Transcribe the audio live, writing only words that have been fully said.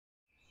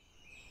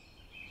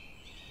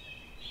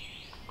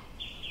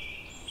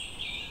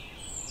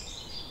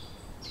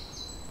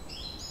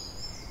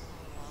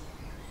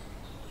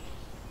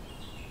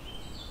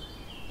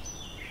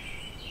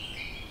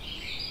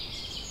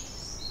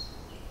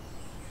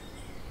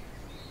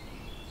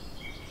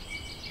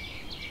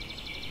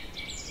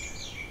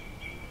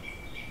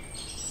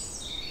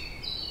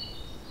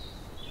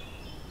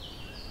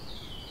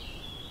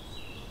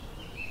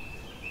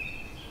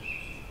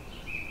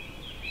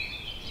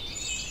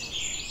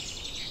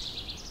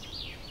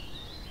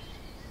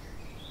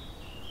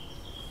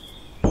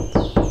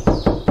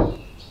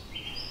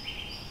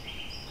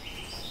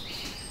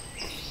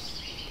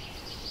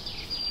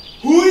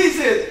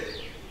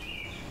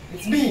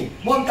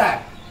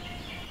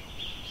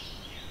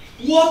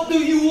What do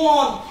you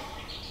want?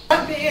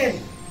 Let me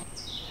in!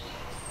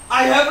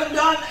 I haven't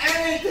done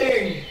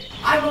anything!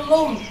 I'm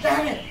alone,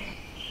 damn it!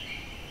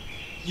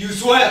 You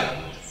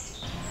swear?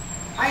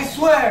 I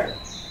swear!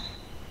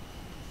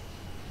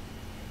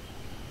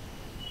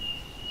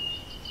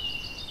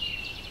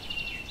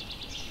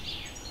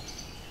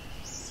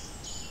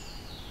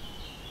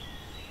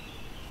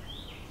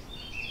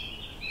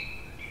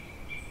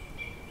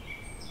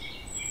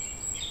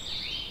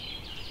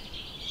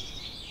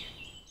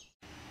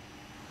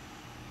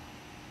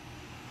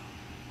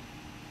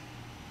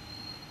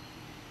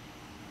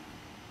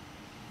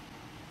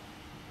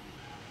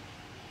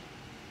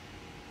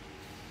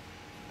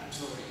 I'm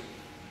sorry.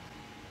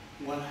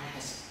 One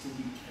has to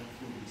be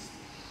careful with this.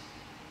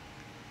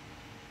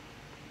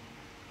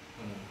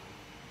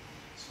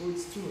 So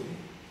it's true, eh?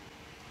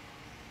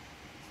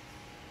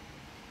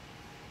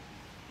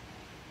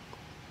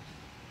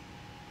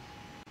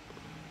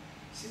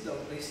 Sit down,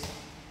 please.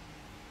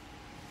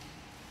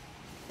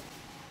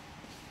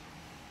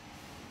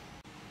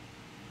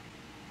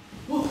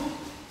 Whew.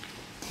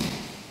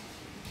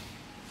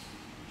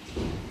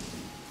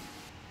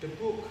 The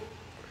book.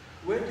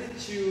 Where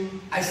did you...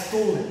 I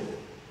stole it.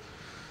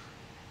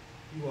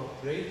 You are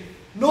brave?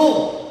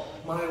 No!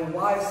 My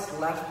wife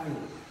left me.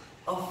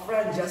 A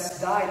friend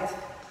just died,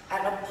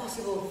 and a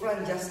possible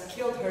friend just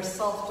killed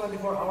herself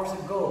 24 hours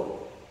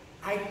ago.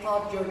 I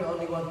thought you're the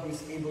only one who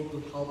is able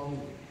to help me.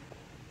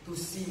 To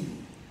see.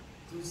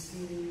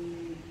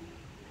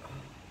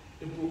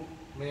 The book,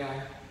 may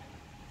I?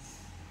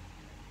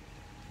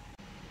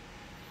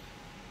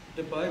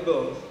 The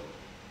Bible.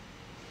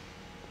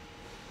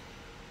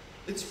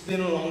 It's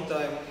been a long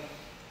time.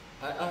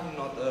 I am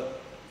not a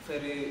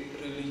very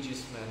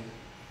religious man.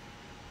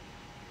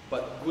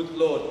 But good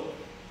Lord,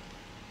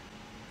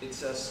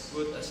 it's as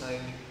good as I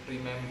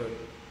remember.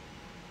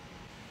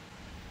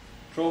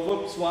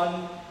 Proverbs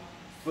 1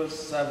 verse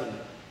 7.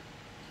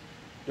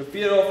 The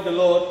fear of the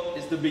Lord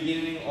is the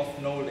beginning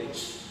of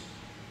knowledge.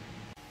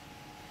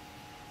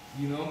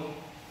 You know,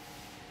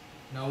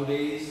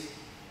 nowadays,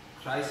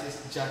 Christ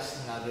is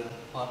just another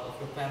part of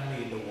the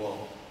family in the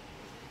world.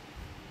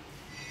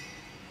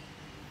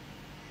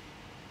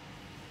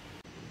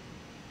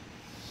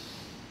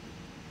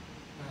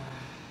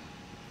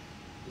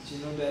 Did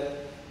you know that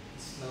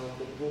it's now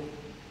the book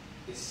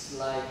is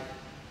like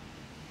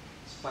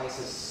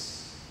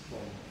spices from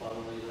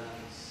faraway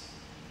lands?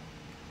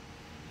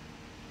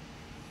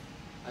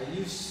 I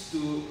used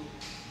to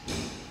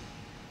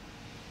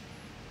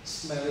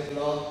smell it a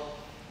lot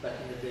back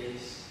in the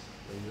days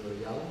when you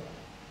were young.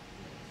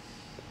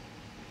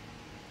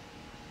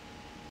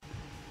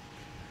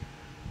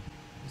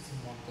 Mr.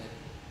 Monte,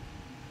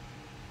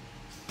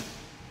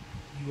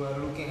 you are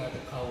looking at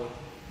a coward.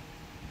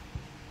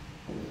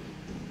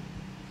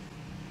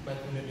 Back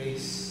in the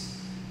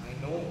days,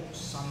 I know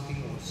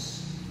something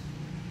was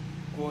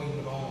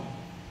going wrong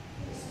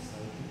in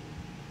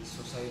this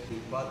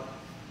society, but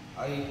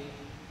I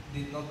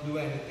did not do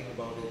anything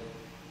about it.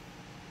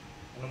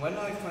 And when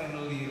I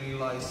finally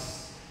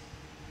realized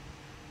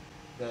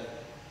that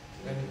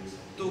I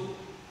took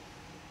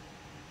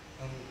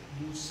and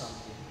do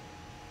something,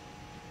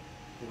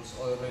 it was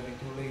already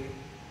too late.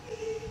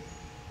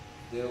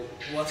 There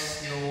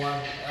was no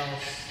one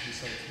else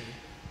beside me.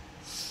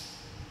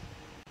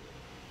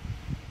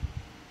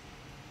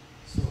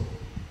 So,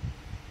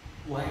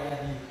 why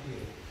are you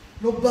here?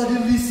 Nobody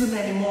listen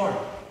anymore.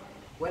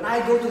 When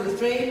I go to the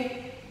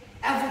train,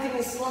 everything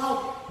is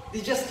loud.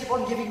 They just keep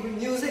on giving me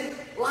music,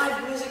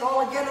 live music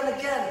all again and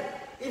again.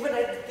 Even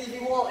at the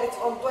TV wall, it's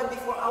on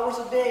 24 hours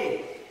a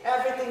day.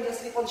 Everything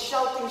just keep on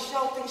shouting,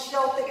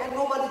 and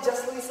nobody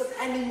just listen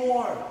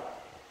anymore.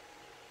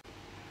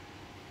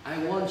 I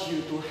want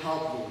you to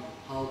help me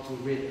how to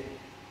read.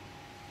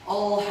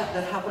 All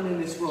that happened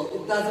in this world,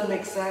 it doesn't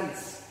make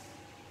sense.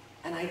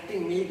 And I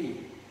think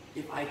maybe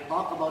if I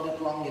talk about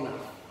it long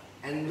enough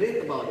and read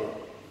about it,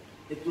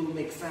 it will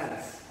make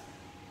sense.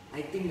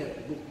 I think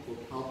that book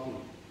will help me.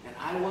 And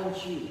I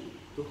want you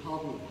to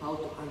help me how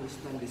to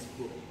understand this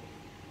book.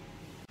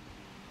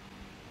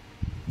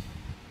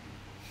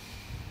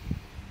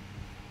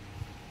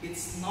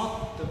 It's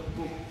not the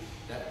book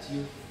that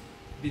you've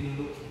been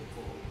looking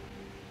for.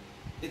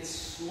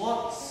 It's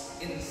what's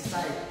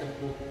inside the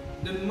book,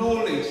 the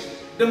knowledge,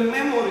 the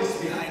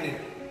memories behind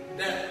it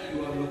that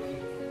you are looking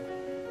for.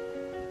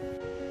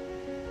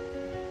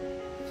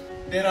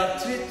 There are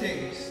three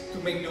things to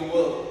make the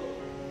world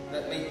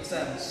that make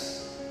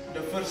sense.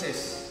 The first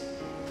is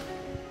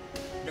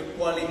the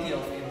quality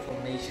of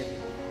information,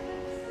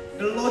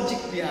 the logic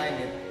behind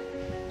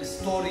it, the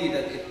story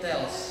that it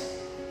tells.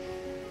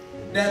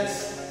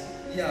 That's,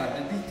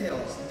 the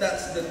details.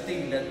 That's the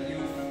thing that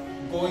you're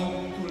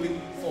going to look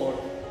for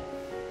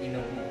in a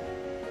book.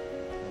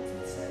 What's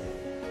inside it?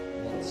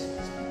 What's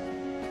inside?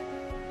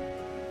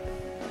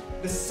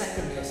 The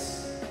second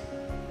is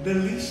the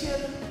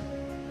leisure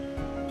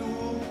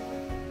to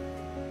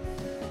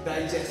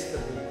digest the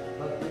book.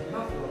 But we have a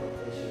lot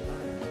of leisure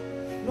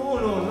time. No,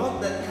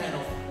 not that kind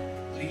of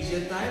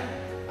leisure time.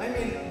 I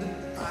mean the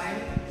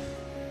time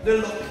the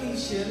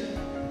location,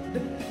 the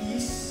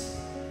peace,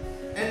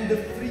 and the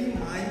free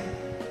mind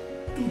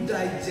to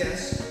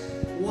digest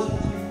what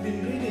you've been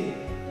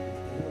reading.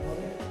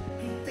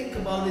 To think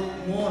about it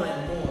more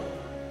and more,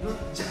 not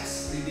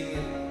just reading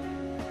it.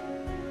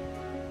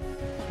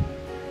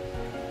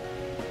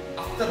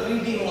 After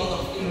reading a lot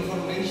of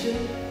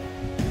information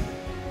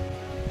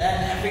and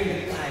having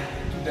the time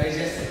to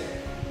digest it,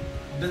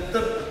 the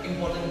third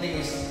important thing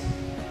is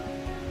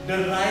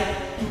the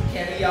right to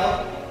carry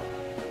out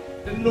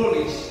the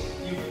knowledge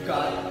you've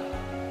got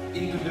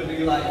into the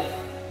real life.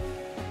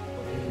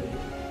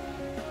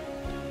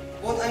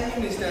 What I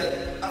mean is that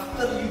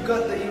after you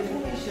got the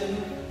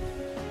information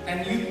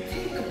and you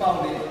think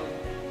about it,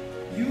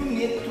 you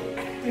need to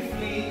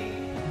actively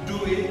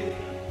do it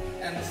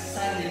and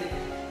send it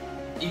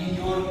in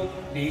your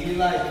daily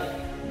life.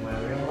 In my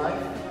real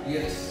life?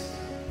 Yes.